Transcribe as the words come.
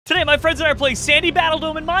Today, my friends and I are playing Sandy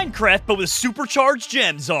Battledome in Minecraft, but with supercharged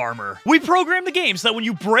gems armor. We programmed the game so that when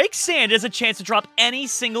you break sand, it has a chance to drop any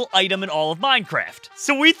single item in all of Minecraft.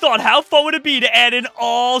 So we thought, how fun would it be to add in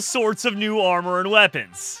all sorts of new armor and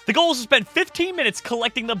weapons? The goal is to spend 15 minutes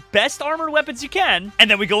collecting the best armored weapons you can,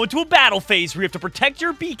 and then we go into a battle phase where you have to protect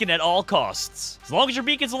your beacon at all costs. As long as your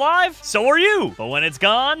beacon's alive, so are you. But when it's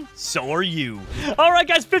gone, so are you. All right,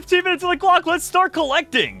 guys, 15 minutes on the clock. Let's start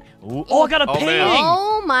collecting. Ooh, oh, I got a ping!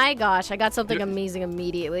 Oh my gosh, I got something amazing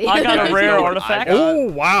immediately. I got a rare artifact.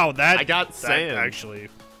 Oh wow, I got sand. Actually.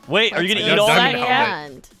 Wait, are you gonna eat all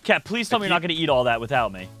that? Cat, please tell me you're not gonna eat all that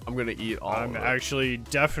without me. I'm gonna eat all of it. I'm actually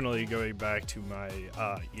definitely going back to my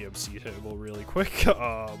EMC table really quick.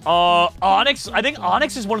 Onyx. I think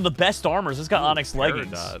Onyx is one of the best armors. It's got Onyx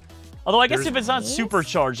leggings. Although I guess if it's not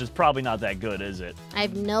supercharged, it's probably not that good, is it? I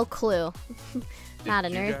have no clue. Not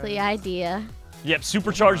an earthly idea. Yep,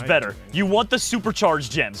 supercharged better. You want the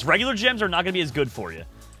supercharged gems. Regular gems are not gonna be as good for you.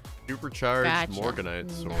 Supercharged Morganite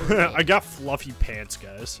sword. I got fluffy pants,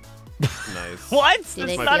 guys. Nice. What? Do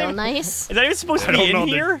they feel nice? Is that even supposed to be in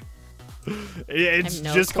here? It's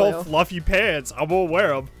just called fluffy pants. I won't wear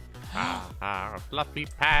them. Fluffy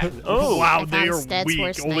pants. Oh wow, they are Stead's weak.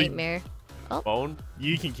 worst nightmare. Bone.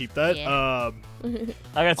 You can keep that. Yeah.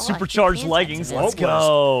 I got supercharged leggings. Let's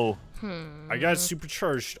go. I got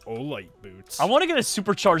supercharged Olite boots. I want to get a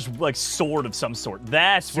supercharged like sword of some sort.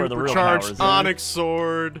 That's where the real power is. Supercharged Onyx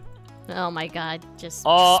sword. Oh my god, just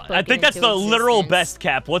I think that's the literal best,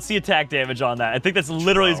 Cap. What's the attack damage on that? I think that's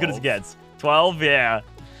literally 12. As good as it gets. 12? Yeah.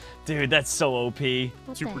 Dude, that's so OP.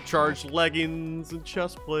 Supercharged leggings and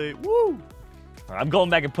chest plate. Woo! I'm going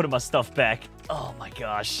back and putting my stuff back. Oh my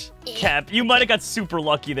gosh. Cap, you might have got super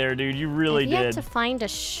lucky there, dude. You really did. I have to find a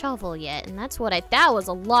shovel yet, and that's what that was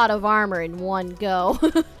a lot of armor in one go.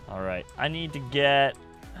 All right, I need to get,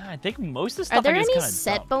 I think most of the stuff Are there any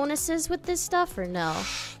set bonuses with this stuff or no?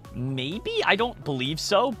 Maybe, I don't believe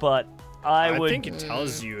so, but I think it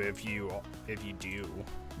tells you if you do.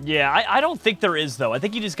 Yeah, I don't think there is, though. I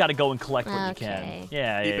think you just got to go and collect what you can.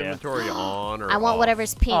 Yeah, Keep inventory on or I want off.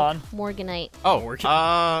 whatever's pink. Morganite.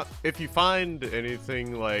 Oh, if you find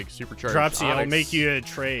anything like supercharged Dropsy, Onyx, I'll make you a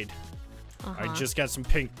trade. I just got some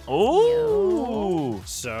pink. Oh.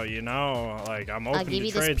 So, you know, like, I'm open to trades now. I'll give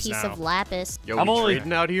you this piece of lapis. Yo, I'm only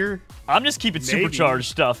trading out here. I'm just keeping supercharged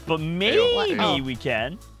stuff, but maybe we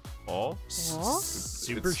can.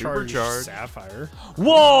 Supercharged sapphire.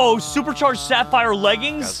 Whoa, supercharged sapphire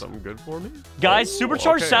leggings. Got something good for me? Guys,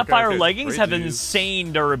 supercharged sapphire leggings have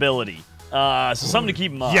insane durability. So something to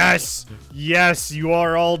keep in mind. Yes, you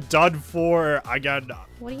are all done for. I got an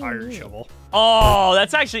iron shovel. Oh,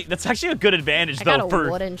 that's actually a good advantage though. I got a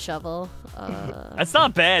wooden shovel. That's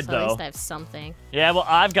not bad though. At least I have something. Yeah, well,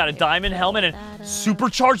 I've got a diamond helmet and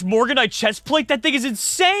supercharged Morganite chest plate. That thing is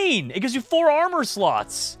insane. It gives you 4 armor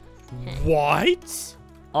slots. What?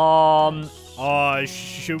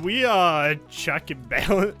 Should we check and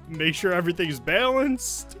balance, make sure everything's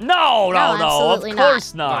balanced? No, of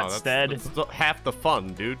course not. No, Stead. That's half the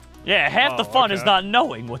fun, dude. Yeah, half the fun is not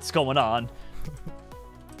knowing what's going on.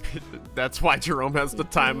 That's why Jerome has the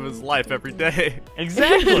time of his life every day.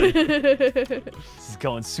 Exactly. This is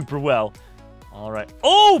going super well. All right.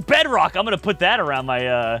 Oh, bedrock. I'm gonna put that around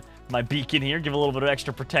my my beacon here. Give a little bit of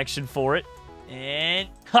extra protection for it. And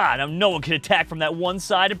no one can attack from that one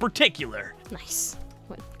side in particular. Nice.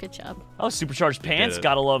 Good job. Oh, supercharged pants.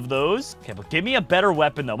 Gotta love those. Okay, but give me a better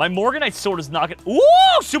weapon, though. My Morganite sword is not gonna...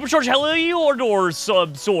 Ooh! Supercharged Heliodor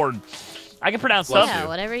sword. I can pronounce stuff. Yeah,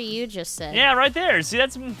 whatever you just said. Yeah, right there. See,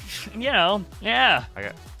 that's, you know, yeah.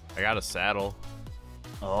 I got a saddle.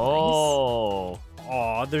 Oh. Nice.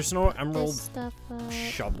 Aw, there's no emerald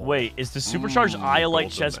shovel. Wait, is the supercharged Iolite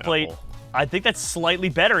chest plate... I think that's slightly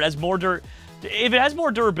better. It has more If it has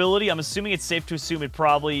more durability, I'm assuming it's safe to assume it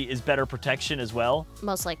probably is better protection as well.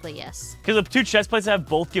 Most likely, yes. Because the 2 chest plates I have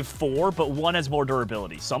both give 4, but one has more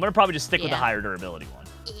durability. So I'm going to probably just stick with the higher durability one.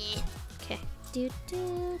 Okay.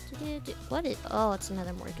 What is... Oh, it's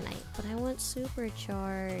another Morganite. But I want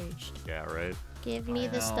supercharged. Yeah, right. Give me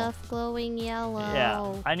the stuff glowing yellow.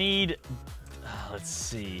 Yeah, I need... let's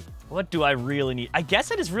see. What do I really need? I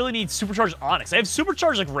guess I just really need supercharged Onyx. I have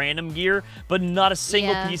supercharged like random gear, but not a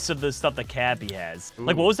single piece of the stuff that Cappy has.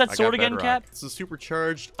 Like, what was that sword again, Cap? It's a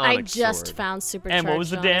supercharged Onyx sword. I just found supercharged And what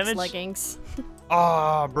was the damage? leggings.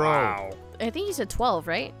 Oh, bro. Wow. I think you said 12,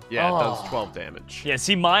 right? Yeah, it does 12 damage. Yeah,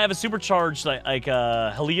 see, I have a supercharged like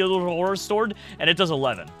Heliodor sword, and it does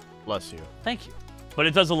 11. Bless you. Thank you. But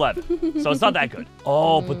it does 11, so it's not that good.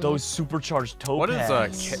 Oh, but those supercharged topaz. What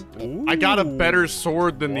is I got a better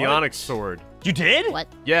sword than the Onyx sword. You did? What?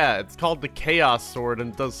 Yeah, it's called the Chaos Sword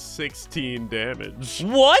and does 16 damage.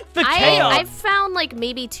 What? The chaos? I found like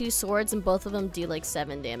maybe 2 swords and both of them do like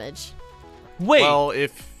 7 damage. Wait. Well,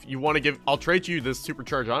 if you want to give, I'll trade you this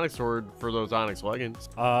supercharged Onyx Sword for those Onyx leggings.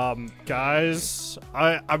 Guys,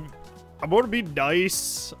 I'm going to be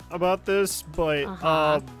nice about this,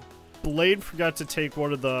 but Blade forgot to take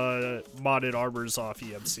one of the modded armors off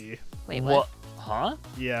EMC. Wait, what? Huh?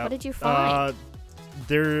 Yeah. What did you find?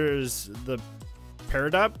 There's the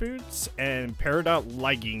Peridot boots and Peridot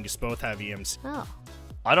leggings both have EMC. Oh.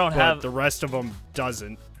 I don't But have. the rest of them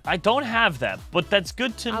doesn't. I don't have that, but that's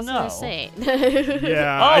good to I was know. gonna say.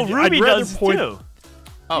 Yeah. Oh, Ruby I'd rather does point, too.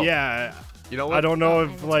 Oh, Yeah. you know what? I don't know Oh,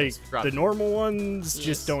 if I like Drop the it. normal ones Yes.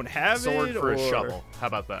 just don't have Sword it, for a or- shovel. How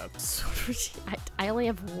about that? I only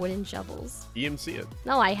have wooden shovels. EMC it.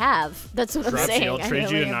 No, I have. That's what I'm Dropsy, saying. I'll I trade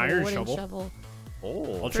only you an have a iron wooden shovel.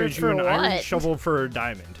 Oh. I'll For- trade you for an iron what? shovel for a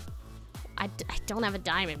diamond. I don't have a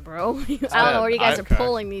diamond, bro. I don't know where you guys are okay.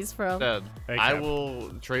 pulling these from. Dad, Hey, I Cap. will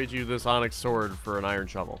trade you this Onyx Sword for an iron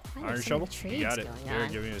shovel. Why are Iron so shovel? many You got trades it. going Here,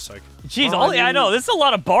 on? give me a sec. Jeez, Well, all, I know. This is a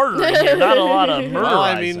lot of bartering here, not a lot of murderizing. Well,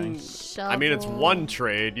 I mean, it's Shovel, one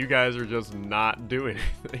trade. You guys are just not doing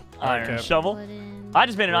anything. Iron Okay. shovel. wooden, I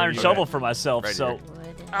just made an Where iron you shovel at? for myself, Right so here.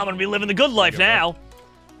 wooden. I'm gonna be living the good life you go, now.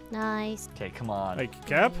 Nice. Okay, come on. Hey,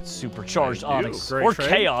 Cap? Supercharged Thank you. Onyx. Great Or trade.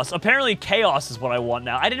 Chaos. Apparently Chaos is what I want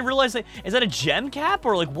now. I didn't realize that. Is that a gem cap?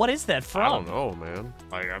 Or like, what is that from? I don't know, man.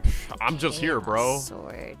 Like, I'm just here, bro. Chaos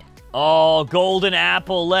Sword. Oh, golden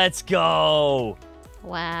apple. Let's go.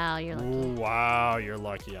 Wow, you're lucky. Ooh, wow, you're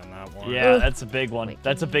lucky on that one. Yeah, that's a big one. Wait,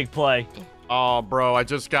 That's a can big play. Oh, bro, I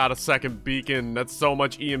just got a second beacon. That's so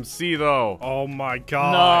much EMC, though. Oh my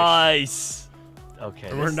gosh. Nice. Okay.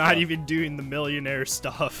 And we're this not stuff- even doing the millionaire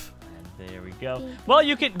stuff. There we go. Well,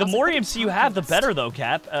 you can. The more EMC you have, the better, though,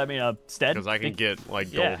 Cap. I mean, Stead. Because I can get,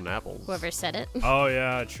 like, Yeah. golden apples. Whoever said it. Oh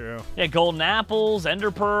yeah, true. Yeah, golden apples,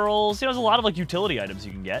 ender pearls. You know, there's a lot of like utility items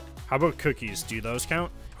you can get. How about cookies? Do those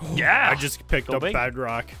count? Yeah. I just picked Go up big.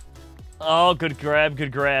 bedrock. Oh, good grab,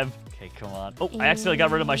 good grab. Okay, come on. Oh, I accidentally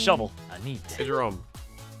got rid of my shovel. I need Hey, to. Jerome,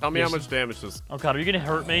 tell me Yes. how much damage this... Oh God, are you gonna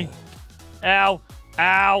hurt me? Ow,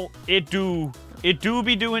 ow! It do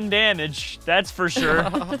be doing damage. That's for sure.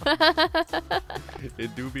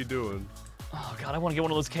 It do be doing. Oh God, I want to get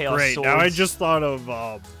one of those chaos Great. swords. Now I just thought of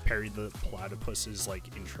Perry the Platypus's like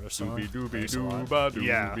intro song. Doobie doobie Thanks a lot. dooba doobie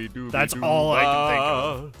Yeah, doobie that's dooba. all I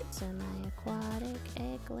can think of. Semi-aquatic,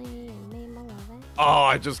 eggly, name of it. Oh,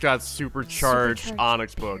 I just got supercharged Supercharged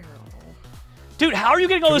Onyx book. barrel. Dude, how are you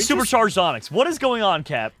getting all Can this we just- supercharged onyx? What is going on,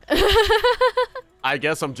 Cap? I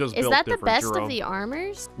guess I'm just Is built that the different, best Jerome. of the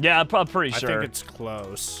armors? Yeah, I'm pretty I sure. think it's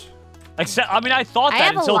close. Except, I mean, I thought I that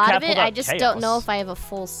have a until lot Cap of pulled it. out I just chaos. don't know if I have a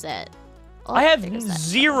full set. Oh, I have there's that.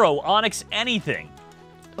 0 onyx anything.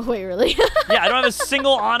 Wait, really? Yeah, I don't have a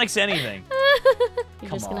single onyx anything. You're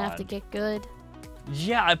Come just gonna have to on. get good.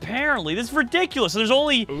 Yeah, apparently. This is ridiculous. There's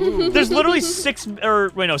only, there's literally 7.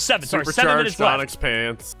 Sorry, 7 minutes Supercharged left. Onyx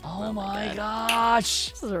pants. Oh my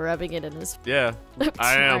gosh. This is rubbing it in his. Yeah,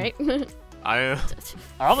 I am. Alright. I am.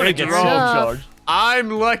 I'm gonna Hey, get Jerome. supercharged. I'm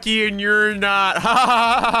lucky and you're not. Ha ha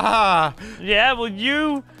ha ha ha. Yeah, well,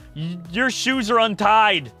 your shoes are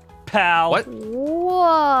untied, pal. What?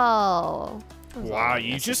 Whoa. That was a Wow, little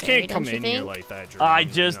you just unnecessary, can't come don't you in here think? like that, Jerome. I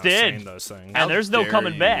just did. Saying those things. And there's no dare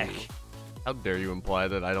coming you. back. How dare you imply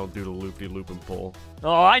that I don't do the loop-de-loop and pull?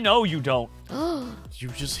 Oh, I know you don't. You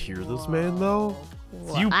just hear this man though?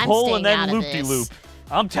 Well, You I'm pull staying and out then of loop-de-loop. this.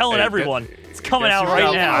 I'm telling Hey, everyone. guess- It's coming guess out you right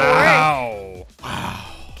got now. Wow.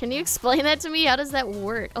 Can you explain that to me? How does that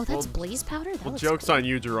work? Oh, that's Well- blaze powder? That Well, looks joke's cool. on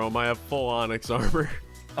you, Jerome. I have full Onyx armor.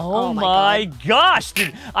 Oh, Oh my my gosh,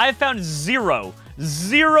 dude. I found 0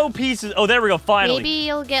 pieces. Oh, there we go. Finally. Maybe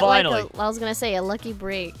you'll get Finally. like a, I was gonna say a lucky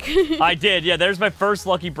break. I did. Yeah, there's my first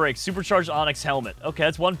lucky break. Supercharged Onyx helmet. Okay,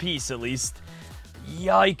 that's 1 piece at least.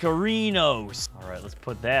 Yikerinos. All right, let's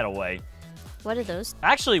put that away. What are those?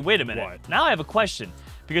 Actually, wait a minute. What? Now I have a question.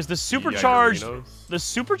 Because the supercharged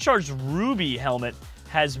Ruby helmet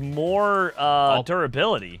has more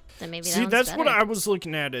durability. Then maybe that See, one's that's what better. I was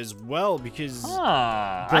looking at as well, because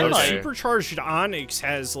Ah, the I like- like supercharged Onyx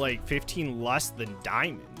has like 15 less than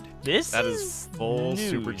Diamond. this. That is full news.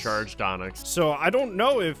 supercharged Onyx. So I don't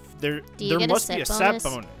know if there Do you there get a must be set a set bonus?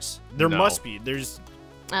 bonus. There No. must be. There's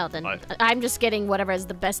Oh, then I- I'm just getting whatever has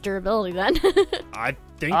the best durability then. I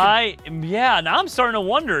think Yeah, now I'm starting to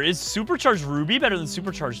wonder, is supercharged Ruby better than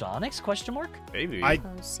supercharged Onyx? Question mark. Maybe.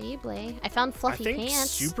 Possibly. I found I fluffy think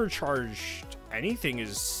pants. supercharged anything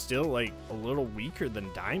is still like a little weaker than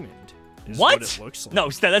Diamond. Is What? it looks like. No,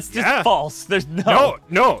 that's just Yeah. false. There's no.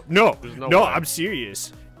 No. There's no No, way. I'm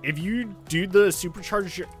serious. If you do the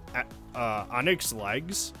supercharged Onyx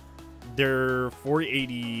legs, they're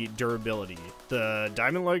 480 durability. The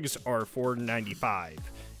diamond legs are 495,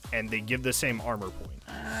 and they give the same armor point.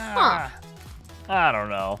 Huh. I don't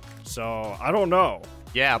know. So, I don't know.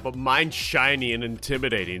 Yeah, but mine's shiny and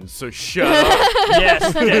intimidating, so shut up.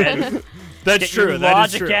 Yes, Dad. That's Get true. your That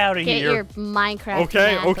is logic true. out of Get here. your Minecraft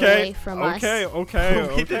Okay, math okay, away from us. okay,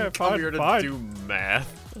 We didn't come fine, here to fine. do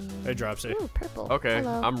math. Hey, Dropsy. Ooh, purple. Okay,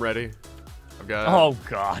 Hello. I'm ready. I've got. Oh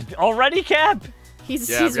God! Already, Cap? He's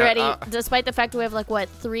Yeah, I've got- ready. Despite the fact that we have like what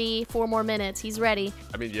 3-4 more minutes, he's ready.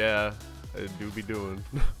 I mean, yeah, I do be doing.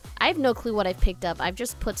 I have no clue what I've picked up. I've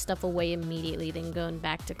just put stuff away immediately, then going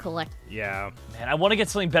back to collect. Yeah. Man, I want to get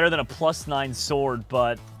something better than a +9 sword,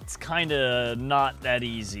 but it's kind of not that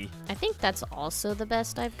easy. I think that's also the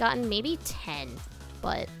best I've gotten. Maybe 10,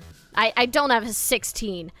 but I don't have a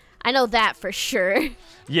 16. I know that for sure.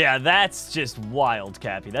 Yeah, that's just wild,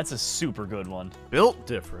 Cappy. That's a super good one. Built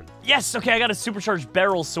different. Yes, okay, I got a supercharged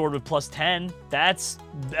barrel sword with +10. That's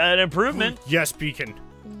an improvement. Yes, Beacon.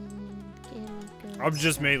 Give me good I'm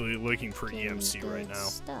just stuff. mainly looking for Give me EMC right good now.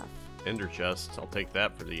 Stuff. Ender chests. I'll take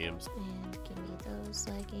that for the EMs. And give me those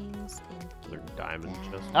leggings. And give They're me diamond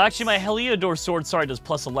that. chests. Actually, my Heliodor sword, sorry, does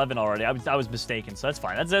 +11 already. I was mistaken, so that's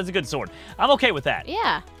fine. That's a good sword. I'm okay with that.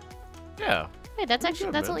 Yeah. Yeah. Wait, that's Pretty actually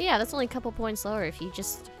good, that's man. only that's only a couple points lower. If you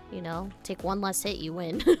just take one less hit, you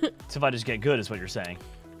win. So if I just get good, is what you're saying.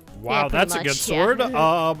 Wow, pretty that's a much, good yeah. sword.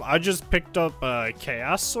 I just picked up a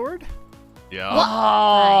chaos sword. Yeah. Oh,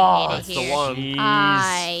 I hate it That's the here. one. jeez.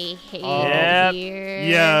 I hate Yep. it here.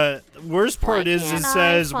 Yeah, worst Why part is it can't I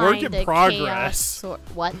says work find in a chaos progress. sword?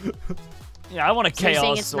 What? Yeah, I want a So you're saying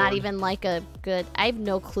chaos it's sword. not even like a good. I have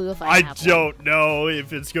no clue if I I have one. don't know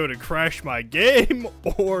if it's going to crash my game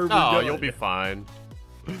or. No, we're you'll good. be fine.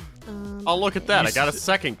 Oh, look at that. I got a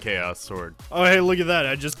second chaos sword. Oh, hey, look at that!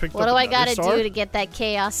 I just picked What up. do I another gotta sword. do to get that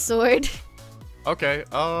chaos sword? Okay.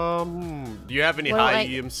 Do you have any What do high I-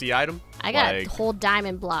 EMC item? I got Like- whole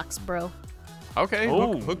diamond blocks, bro. Okay.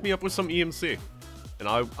 Ooh. Hook me up with some EMC, and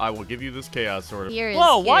I will give you this chaos sword. Here is.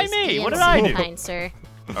 Whoa, why here's me? What did EMC, I do? Kind sir.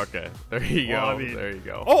 Okay. There you go. Well, I mean- There you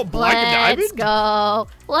go. Oh, black and Let's diamond. go.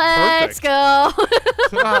 Let's Perfect.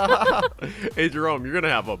 go. Hey Jerome, you're gonna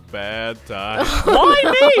have a bad time.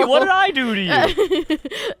 Why me? What did I do to you?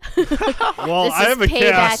 Well, This I have a is payback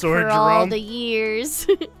chaos sword, for all Jerome. the years.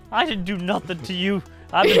 I didn't do nothing to you.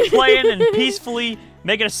 I've been playing and peacefully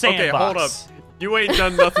making a sandbox. Okay, hold up. You ain't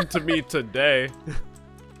done nothing to me today.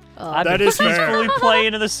 I've That been is fair. peacefully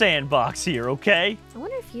playing in the sandbox here, okay? I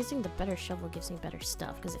wonder if using the better shovel gives me better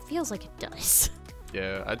stuff, because it feels like it does.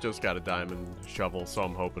 Yeah, I just got a diamond shovel, so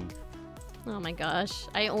I'm hoping. Oh my gosh.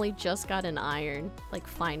 I only just got an iron, like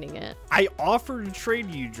finding it. I offered to trade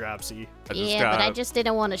you, Dropsy. I just Yeah, got, but I just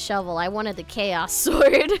didn't want a shovel. I wanted the chaos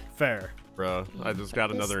sword. Fair. bruh, I just got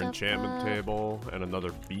Put this another stuff enchantment up. table and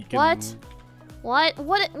another beacon.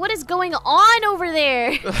 What is going on over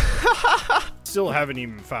there? Still haven't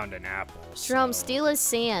even found an apple. Jerome, so- steal his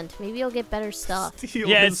sand. Maybe you'll get better stuff.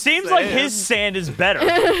 Yeah, it seems like his sand is better.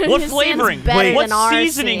 What His flavoring? sand's better What than our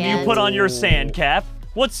seasoning do you sand. put on your sand, Cap?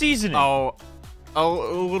 What seasoning? Oh, a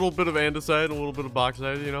little bit of andesite, a little bit of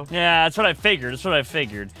bauxite, you know? Yeah, that's what I figured. That's what I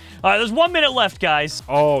figured. All right, there's 1 minute left, guys.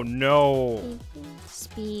 Oh no.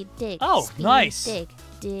 Speed dig. Oh, speed nice.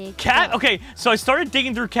 Dig. Cap. go. Okay, so I started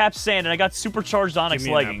digging through Cap's sand, and I got supercharged Give onyx me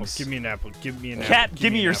an apple. leggings. Give me an apple. Give me an Cap, apple.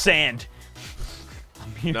 give me an your apple. sand.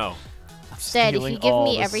 I mean, No. Instead, if stealing you give all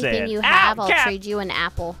me the everything sand. you Ow, have, I'll Cap! trade you an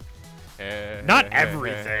apple. Not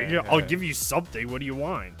everything. I'll give you something. What do you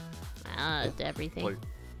want? Everything. Like,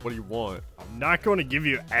 what do you want? I'm not going to give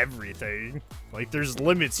you everything. Like, there's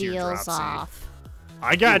limits here, Deals Dropsy. off.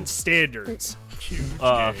 I got standards.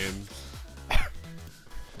 Uh, And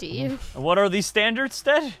Do you? what are these standards,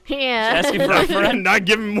 Stead? Yeah. Asking for a friend? I'm not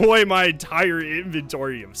giving away my entire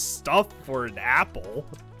inventory of stuff for an apple.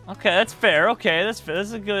 Okay, that's fair. Okay, that's fair.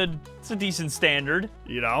 That's a good. It's a decent standard.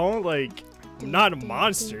 You know, like, I'm not a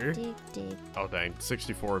monster. Dig. oh dang,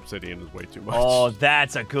 64 obsidian is way too much. Oh,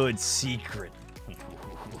 that's a good secret.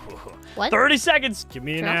 What? 30 seconds. Give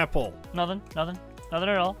me an Sure. apple. Nothing. Nothing. Nothing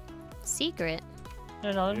at all. Secret.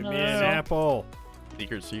 Nothing. Give me Nothing an at all. apple.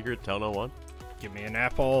 Secret, tell no one. Give me an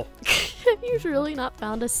apple. Have you really not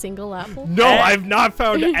found a single apple? No, Eh. I've not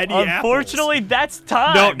found any apples. Unfortunately, that's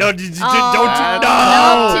time. No, don't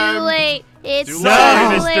Oh, no. too late. It's Too too late.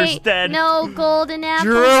 Mr. late. Stead. No golden apples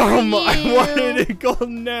Jerome, for I you. wanted a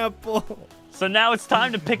golden apple. So now it's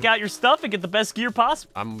time to pick out your stuff and get the best gear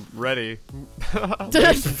possible. I'm ready.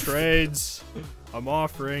 Make some trades. I'm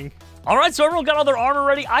offering. All right, so everyone got all their armor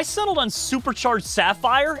ready. I settled on Supercharged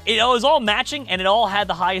Sapphire. It was all matching, and it all had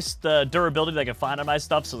the highest durability that I could find on my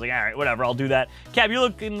stuff. So I was like, all right, whatever, I'll do that. Cap, you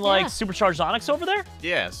looking like Supercharged Onyx over there?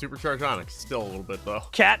 Yeah, Supercharged Onyx. Still a little bit, though.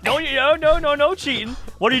 Cap, no cheating.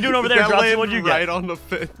 What are you doing over there, That Dropsy? What landed you get? right on the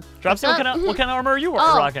fin. Dropsy, what kind of armor are you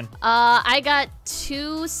rocking? I got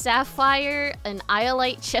 2 Sapphire, an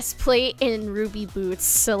Iolite chestplate, and ruby boots.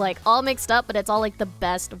 So, like, all mixed up, but it's all, like, the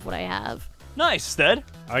best of what I have. Nice, Stead.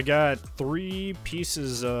 I got 3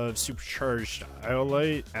 pieces of supercharged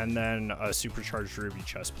Iolite and then a supercharged ruby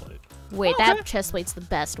chestplate. Wait, that chestplate's the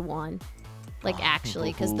best one. Like,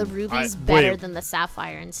 actually, because the ruby's better than the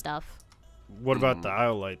Sapphire and stuff. What about the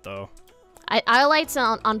Iolite, though? Iolite's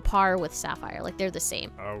on par with Sapphire. Like, they're the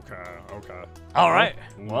same. Okay. All right.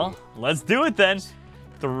 Well, let's do it then.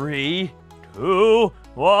 3, 2,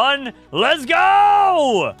 1, let's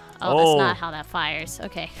go! Oh, that's not how that fires.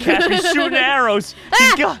 Okay. Cappy's shooting arrows.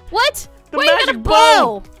 He's got what? the Wait, you got a magic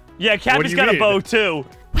bow! Yeah, Cappy's got a bow too.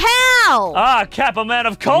 How? Ah, Cap, a man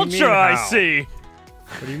of culture, I how? see.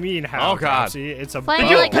 What do you mean, how? Oh, God. See, it's a Fight Did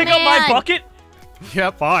me you like a pick up my man. bucket?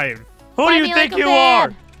 Yep. 5. Who do Fight you me think like a you man.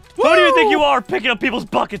 are? Who do you think you are picking up people's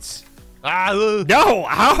buckets? No,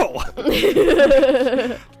 how?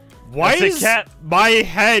 Why That's it, is Cap. my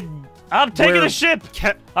head? I'm taking where a ship.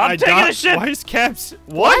 I taking a ship. Why is Cap's?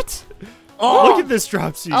 What? Oh, Look at this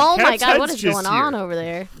Dropsy. Oh my Cap's god, what head's is just going on here. over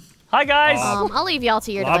there? Hi, guys. I'll leave y'all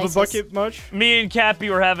to your Lava devices. bucket much? Me and Cappy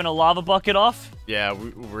were having a lava bucket off. Yeah,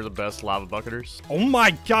 we're the best lava bucketers. Oh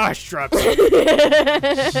my gosh, Dropsy.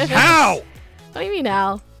 How? What do you mean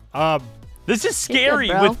now? This is scary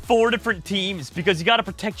bro. with 4 different teams because you got to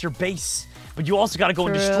protect your base, but you also got to go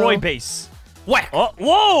and True. destroy base. Whack! Oh,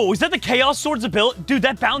 whoa! Is that the Chaos Sword's ability? Dude,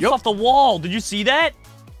 that bounced off the wall. Did you see that?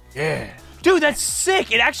 Yeah. Dude, that's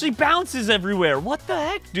sick. It actually bounces everywhere. What the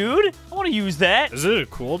heck, dude? I want to use that. Is it a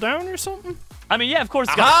cooldown or something? I mean, yeah, of course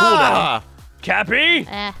it's got a cooldown. Cappy,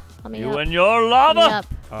 Let me you up. and your lava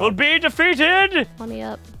will be defeated. Let me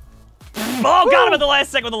up. Oh, got him at the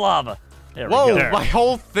last second with the lava. There we Whoa, go. my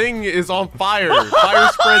whole thing is on fire. Fire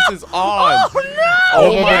Sprints is on. Oh, no!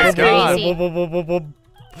 Oh Yeah, my that's god. crazy.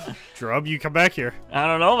 Drub, you come back here. I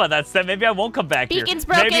don't know about that, Steph. Maybe I won't come back Beacon's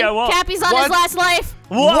here. broken. Maybe I won't. Cappy's on his last life.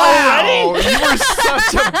 What, Wow, already? you were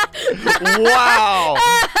such a wow.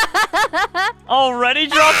 Already,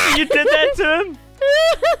 Dropsy? You did that to him?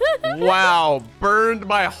 Wow, burned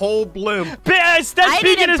my whole blimp. Sted's I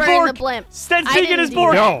peeking didn't his burn board. the blimp. Sted's I peeking didn't his do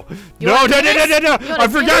board. that. No. You No, wanna no, do no, no, this? no, no. You wanna I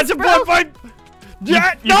do forgot this, to bro? put my...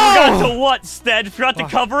 Yeah, You forgot to what, Sted? Forgot to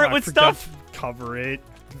cover it I with forgot stuff? to cover it.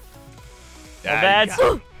 Well, that's...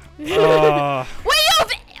 Wait,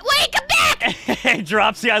 come back! Hey,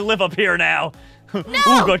 Dropsy, I live up here now. No!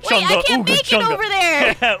 Ooga Wait, chunga, I can't ooga make it chunga. over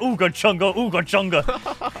there! Ooga chunga, ooga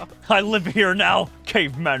chunga. I live here now.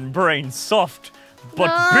 Caveman brain soft,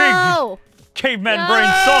 but No! big. Caveman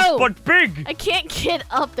brain soft, but big. I can't get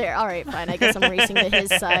up there. All right, fine. I guess I'm racing to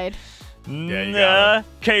his side. Yeah, you got it.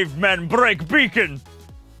 Caveman break beacon.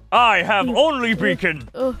 I have only beacon.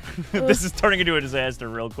 This is turning into a disaster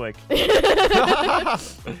real quick.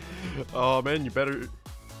 Oh man, you better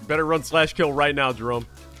run /kill right now, Jerome.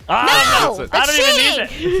 No! I don't even need that.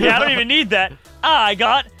 cheating! Yeah, I don't even need that. I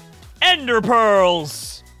got ender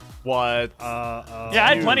pearls. What? Yeah,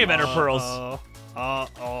 I had plenty of ender pearls.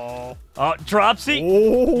 Uh-oh. Dropsy,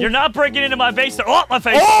 Oh. you're not breaking into my base. Oh, my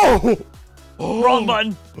face. Oh! Wrong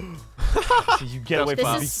button. You get away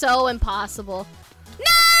from This me. is so impossible.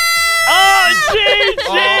 Oh, GG!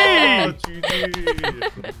 Oh,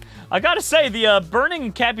 GG. I gotta say, the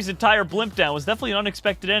burning Cappy's entire blimp down was definitely an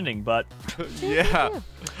unexpected ending, but... Yeah.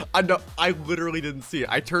 I know. I literally didn't see it.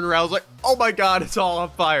 I turned around, I was like, oh my god, it's all on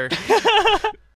fire.